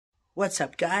What's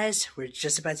up, guys? We're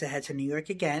just about to head to New York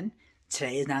again.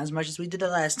 Today is not as much as we did the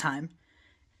last time,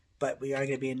 but we are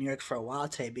going to be in New York for a while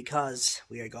today because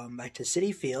we are going back to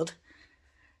Citi Field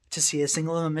to see a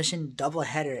single elimination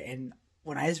doubleheader. And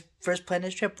when I first planned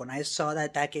this trip, when I saw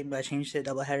that game got changed to a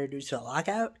doubleheader due to a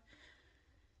lockout,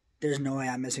 there's no way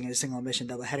I'm missing a single elimination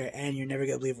doubleheader, and you're never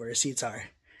going to believe where the seats are.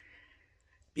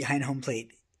 Behind home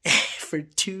plate for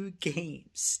 2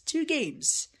 games. 2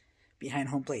 games behind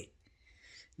home plate.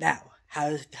 Now, how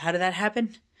did that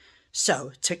happen?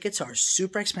 So, tickets are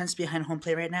super expensive behind home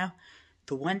plate right now.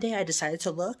 The one day I decided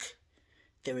to look,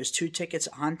 there was 2 tickets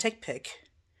on TickPick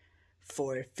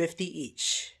for $50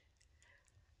 each.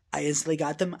 I instantly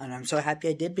got them, and I'm so happy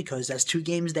I did because that's 2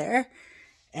 games there.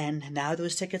 And now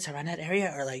those tickets around that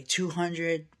area are like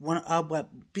 $200,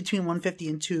 between $150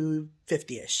 and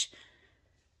 $250-ish.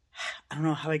 I don't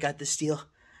know how I got this deal,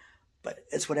 but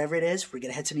it's whatever it is. We're going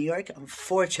to head to New York.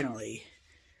 Unfortunately,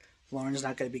 Lauren's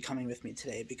not going to be coming with me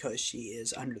today because she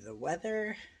is under the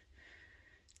weather.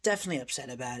 Definitely upset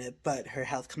about it, but her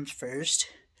health comes first.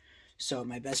 So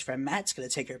my best friend Matt's going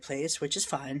to take her place, which is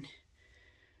fine.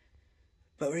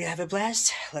 But we're going to have a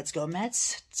blast. Let's go,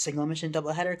 Mets. Single mission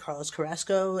doubleheader. Carlos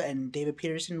Carrasco and David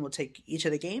Peterson will take each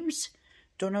of the games.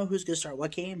 Don't know who's going to start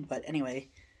what game, but anyway,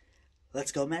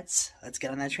 let's go, Mets. Let's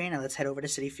get on that train and let's head over to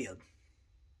Citi Field.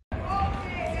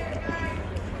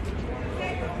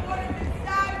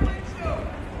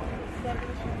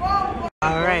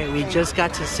 Alright, we just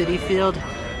got to Citi Field,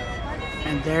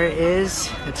 and there is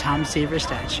the Tom Seaver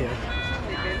statue.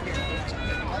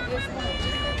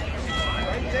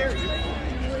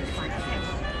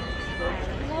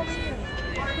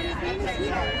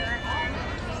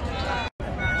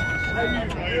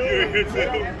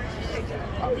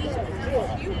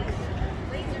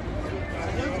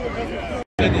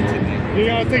 You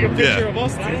gotta take a picture of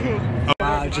us too.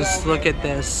 Wow, just look at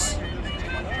this.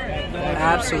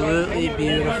 Absolutely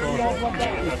beautiful.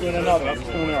 Let's do another. Let's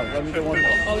do another. Let me get one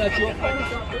more. Oh, that's your phone?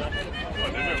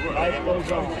 Life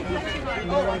goes on.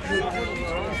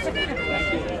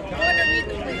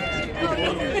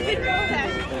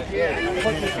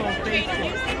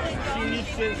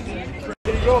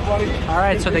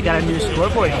 Alright, so they got a new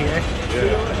scoreboard here.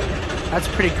 Yeah. That's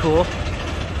pretty cool.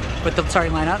 With the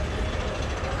starting lineup.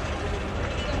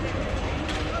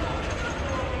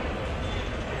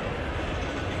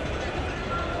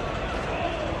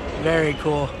 Very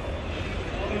cool.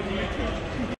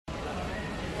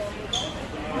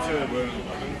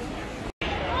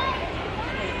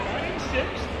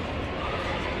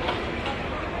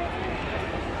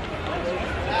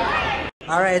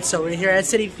 Alright, so we're here at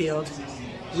Citi Field.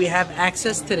 We have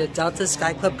access to the Delta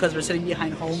Sky Club because we're sitting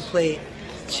behind home plate.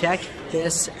 Check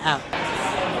this out.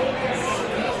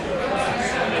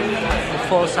 A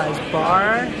full-size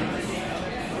bar.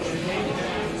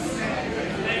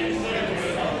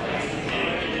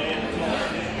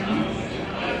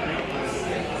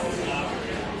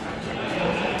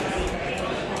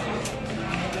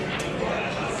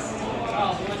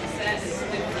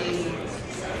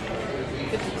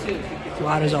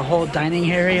 Wow, there's a whole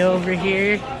dining area over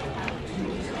here.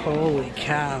 Holy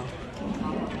cow.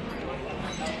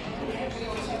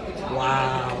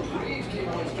 Wow.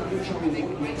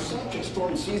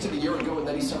 Storm season a year ago, and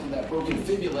then he suffered that broken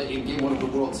fibula in Game 1 of the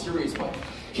World Series. But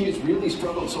he has really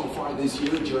struggled so far this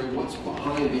year, during what's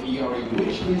behind the ERA,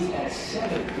 which is at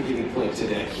 7 beginning play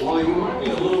today. Well, he reminded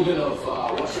me a little bit of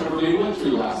what Trevor Lee went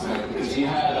through last night, because he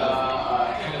had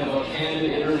kind of a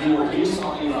candid interview where he was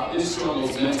talking about his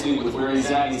struggles mentally with where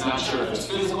he's at. He's not sure if it's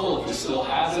physical, if he still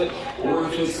has it, or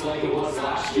if it's like it was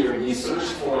last year and he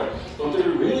searched for it. But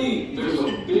there's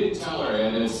a big teller,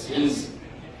 and he's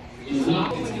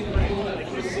not.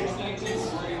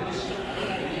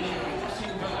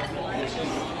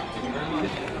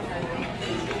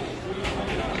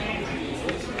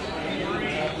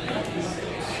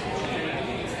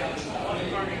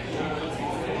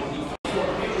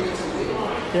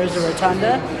 There's a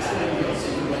rotunda.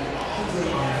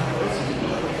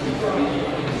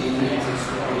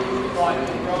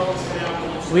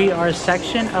 We are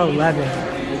section 11.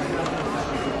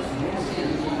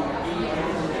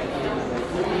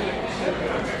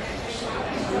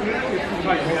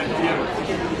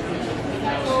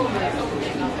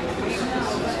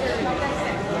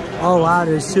 Oh wow,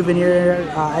 there's souvenir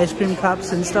ice cream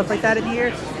cups and stuff like that in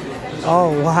here.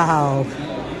 Oh wow.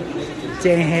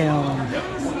 Damn.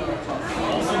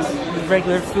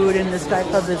 Regular food in the Sky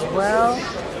Club as well.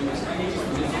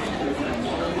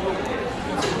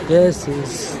 This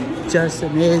is just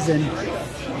amazing.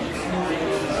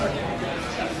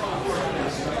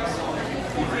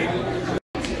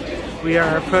 We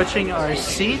are approaching our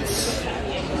seats.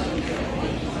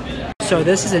 So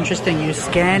this is interesting. You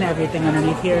scan everything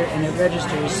underneath here and it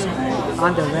registers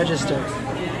on the register.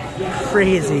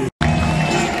 Crazy.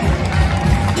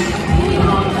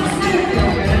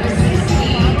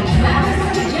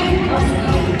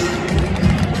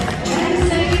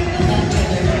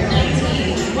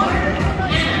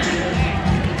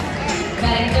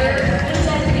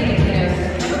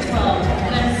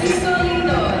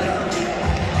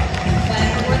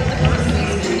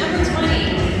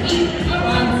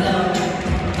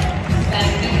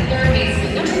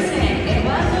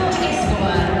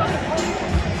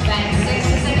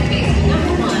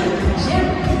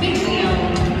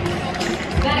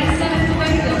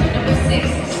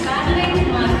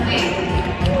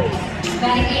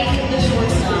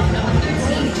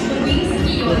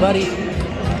 Buddy.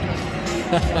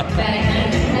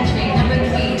 Number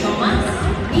 3, Thomas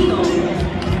Nino.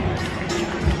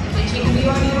 Pitching New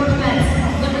York Mets,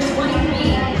 number 23,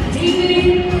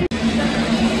 David.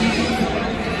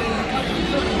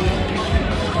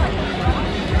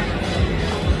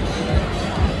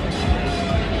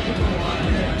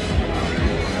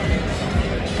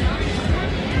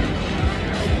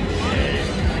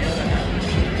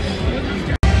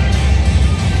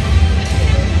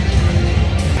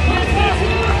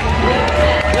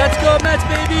 Let's go Mets,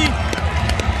 baby!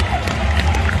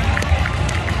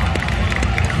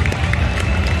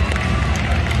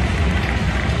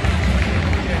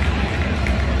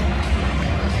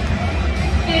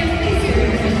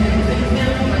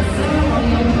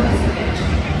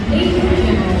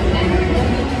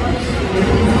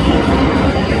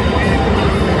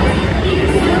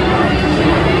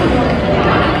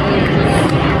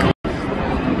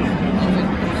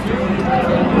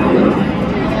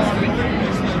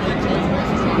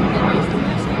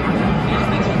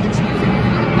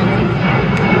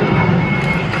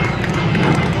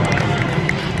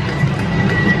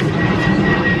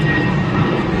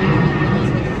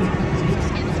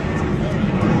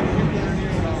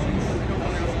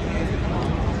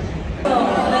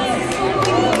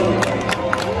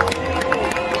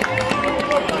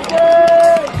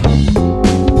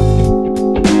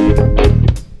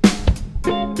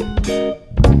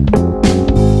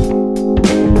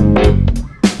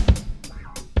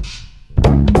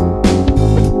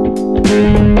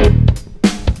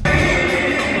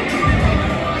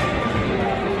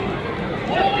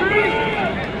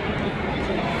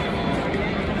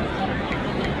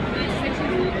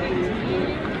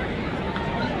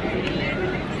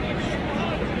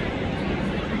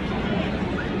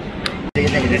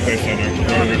 Look at the replay center.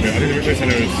 I think the replay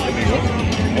center is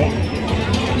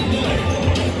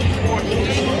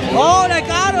Oh, they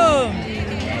got him!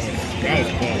 That was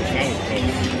close. That was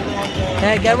close.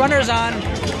 Hey, get runners on.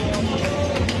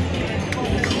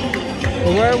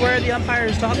 Well, where are the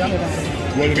umpires talking about?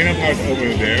 Well, the main umpire's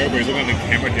over there, but he's looking at the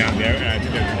camera down there, and I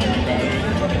think they're talking about it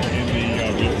in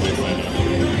the replay center.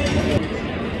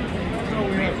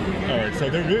 Alright, so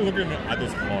they're really looking at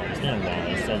this car. It's been a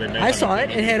while, so they may I saw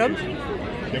it. It hit him.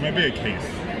 There might be a case.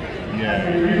 Yeah.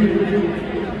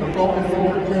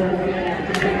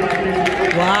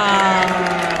 Wow.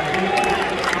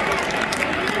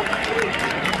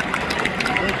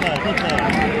 Good call, good call.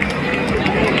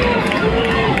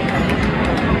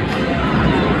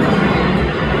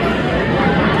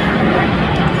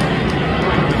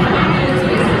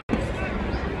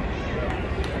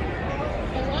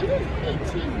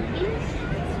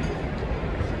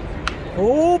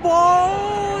 Oh,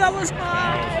 ball! That was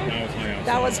high.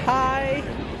 That was high.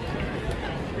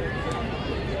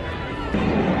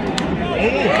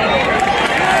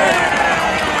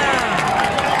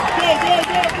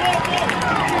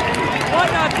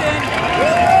 One nothing.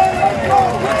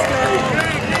 Let's go.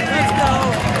 Let's go.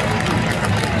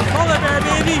 Hold it there,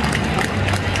 baby.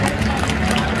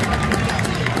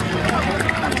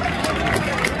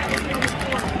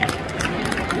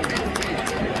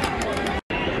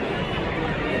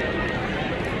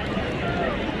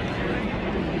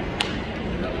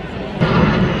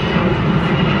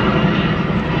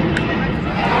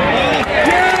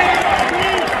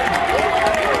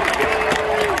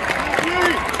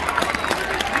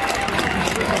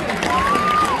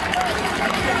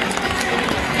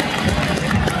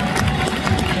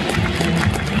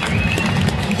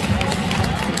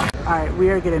 Alright, we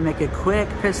are going to make a quick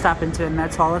pit stop into the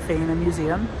Mets Hall of Fame and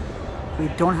Museum. We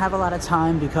don't have a lot of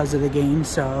time because of the game,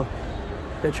 so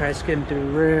we'll try to skim through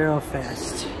real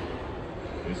fast.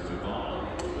 Mr. Vaughn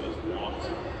was walked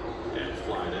and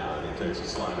flied out and takes a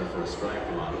slider for a strike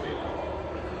from Ottavino.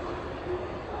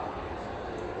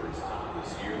 First time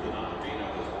this year that Ottavino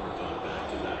has worked on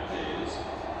back-to-back days.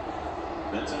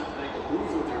 Mets have to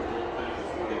improve with their bullpen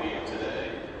before the game today.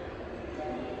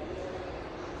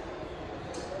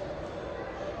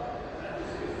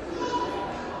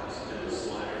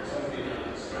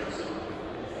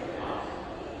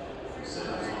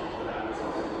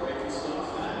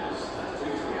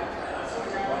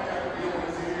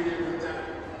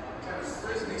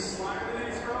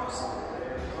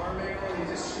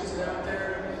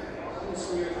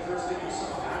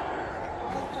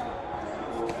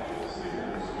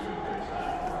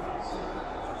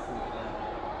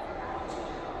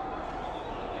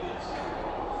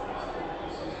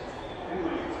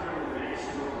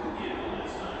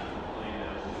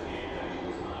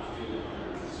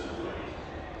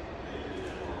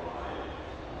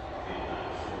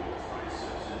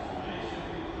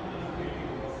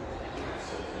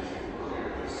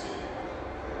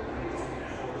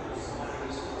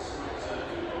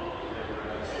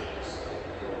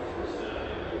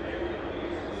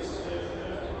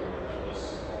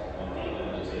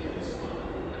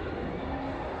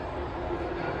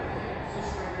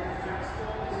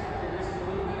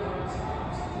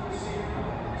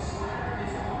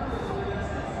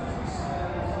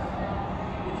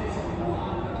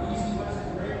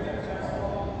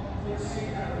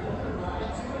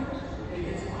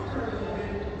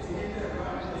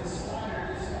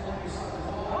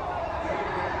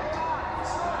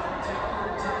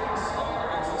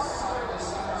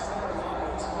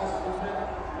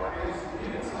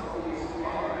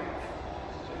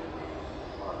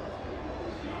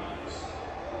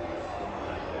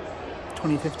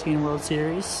 ...2015 World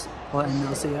Series, or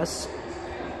NLCS.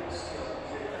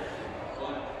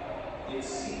 It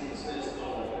seems as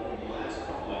though in the last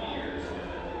couple of years, the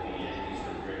Yankees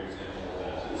are a great example of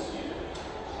that this year.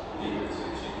 They were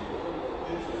taking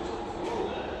pitchers before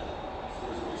that.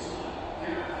 First baseline.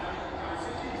 I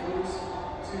think he goes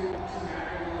to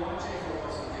having launching for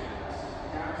us again.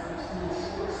 Guys that threw the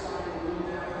short side and move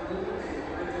down the middle and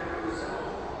right down the zone.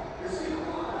 You're seeing a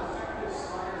lot of effective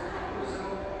sliders out the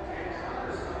zone and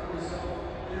counters out the zone.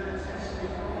 They're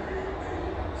intentionally going here. They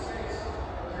make mistakes.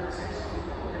 They're intentionally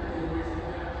going here to get away from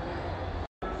that.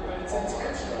 But it's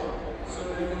intentional. So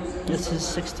that it goes This is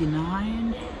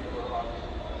 69.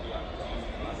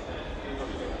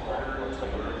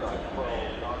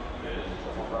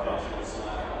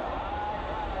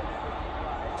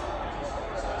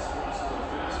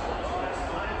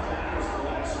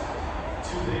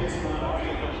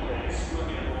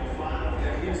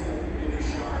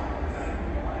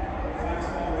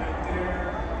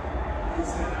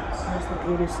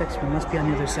 There's the 86 one, must be on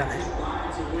the other side.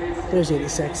 There's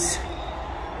 86.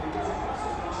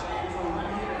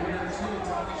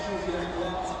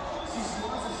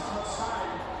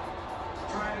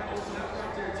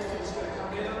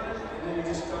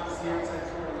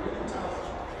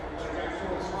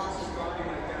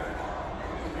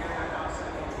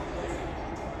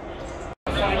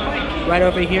 Right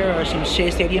over here are some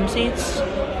Shea Stadium seats.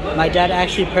 My dad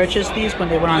actually purchased these when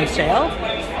they were on sale.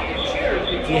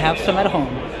 We have some at home.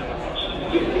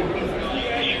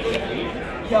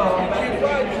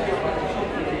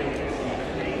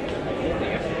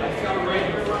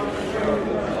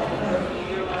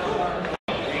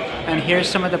 And here's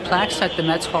some of the plaques at the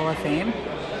Mets Hall of Fame. To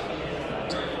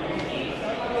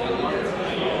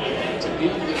be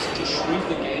able to shrink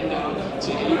the game down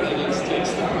to 8 innings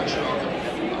takes the pressure off.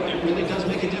 It really does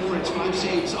make a difference. 5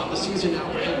 saves on the season now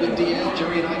for Edwin Diaz.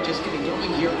 Jerry and I just getting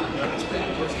going here. It's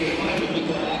bad first game. We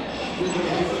go back with the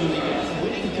help from the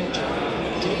winning pitcher.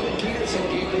 David Peterson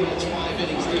gave the Mets 5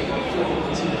 innings. David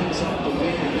performance. He picks up the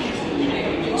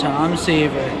win. Tom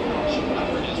Seaver.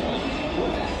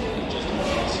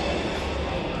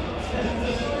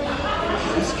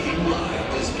 This game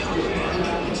live is powered by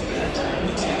PointsBet.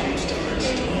 It's the game starts.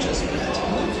 Don't just bet. Bet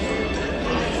live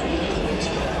with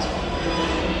PointsBet.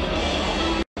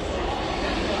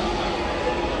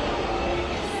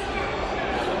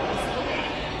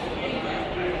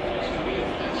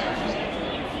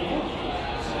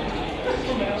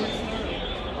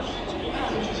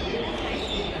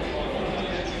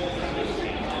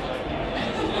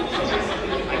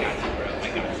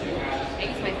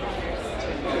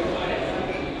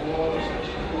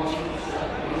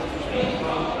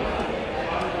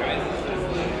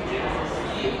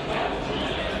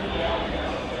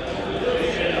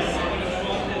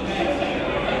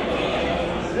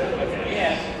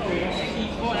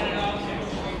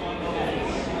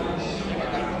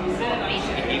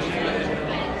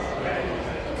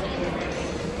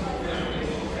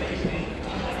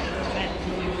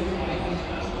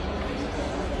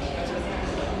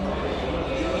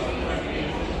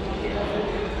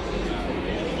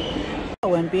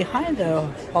 behind the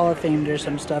Hall of Fame, there's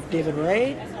some stuff. David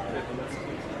Wright.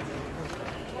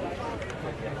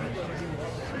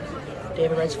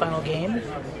 David Wright's final game.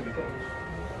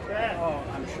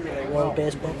 I'm sure they will. World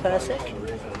Baseball Classic.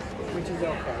 Which is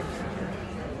okay.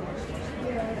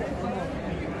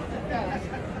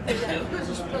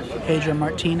 Pedro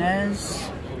Martinez.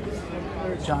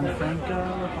 John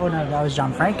Franco. Oh no, that was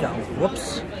John Franco.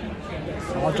 Whoops.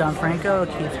 All John Franco.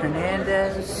 Keith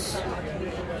Hernandez.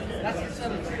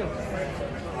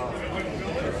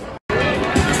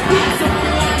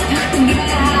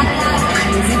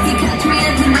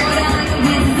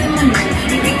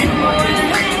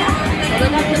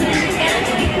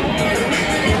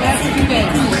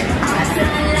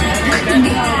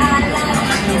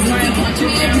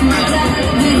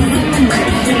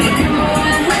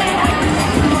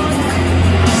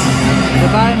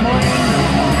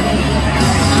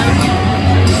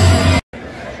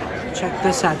 Check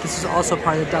this out. This is also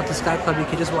part of the Delta Sky Club. You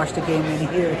can just watch the game in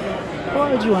here.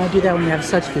 Or would you want to do that when you have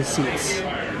such good seats?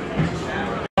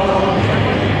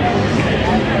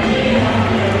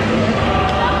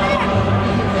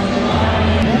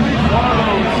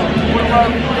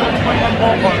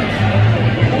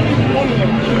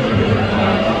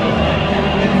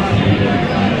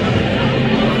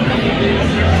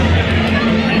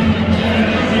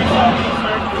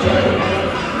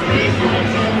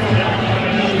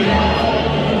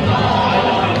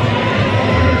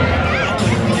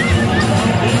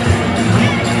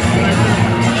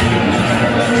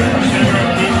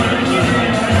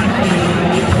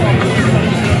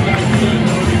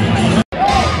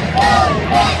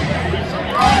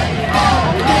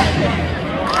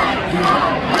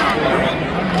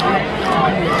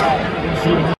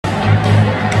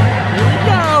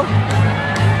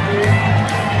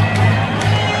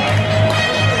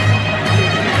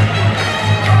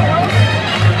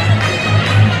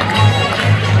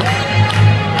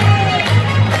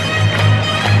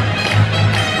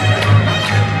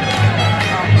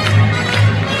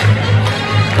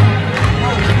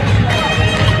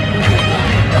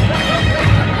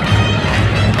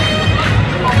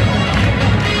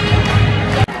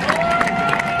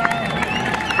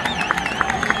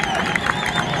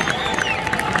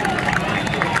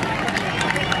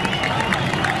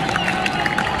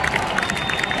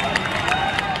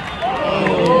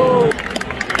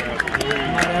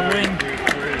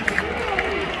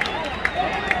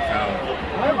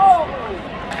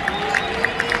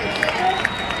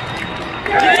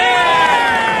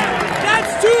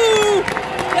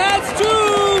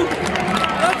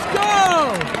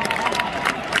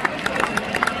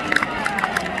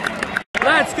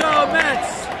 Let's go,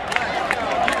 Mets!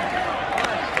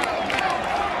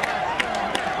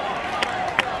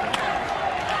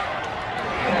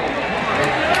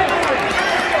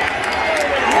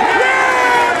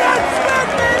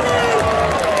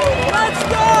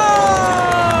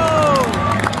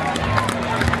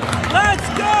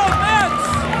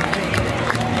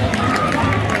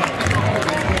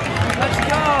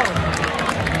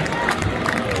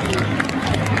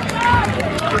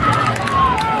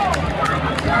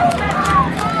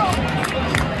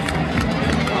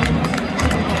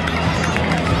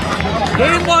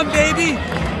 Game one, baby!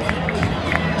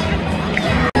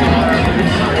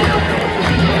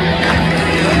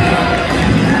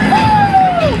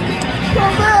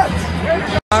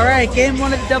 Alright, game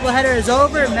one of the doubleheader is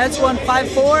over. Mets won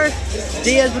 5-4.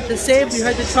 Diaz with the save. We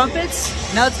heard the trumpets.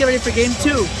 Now let's get ready for game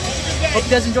two. Hope you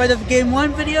guys enjoyed the game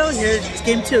one video. Here's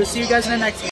game two. See you guys in the next one.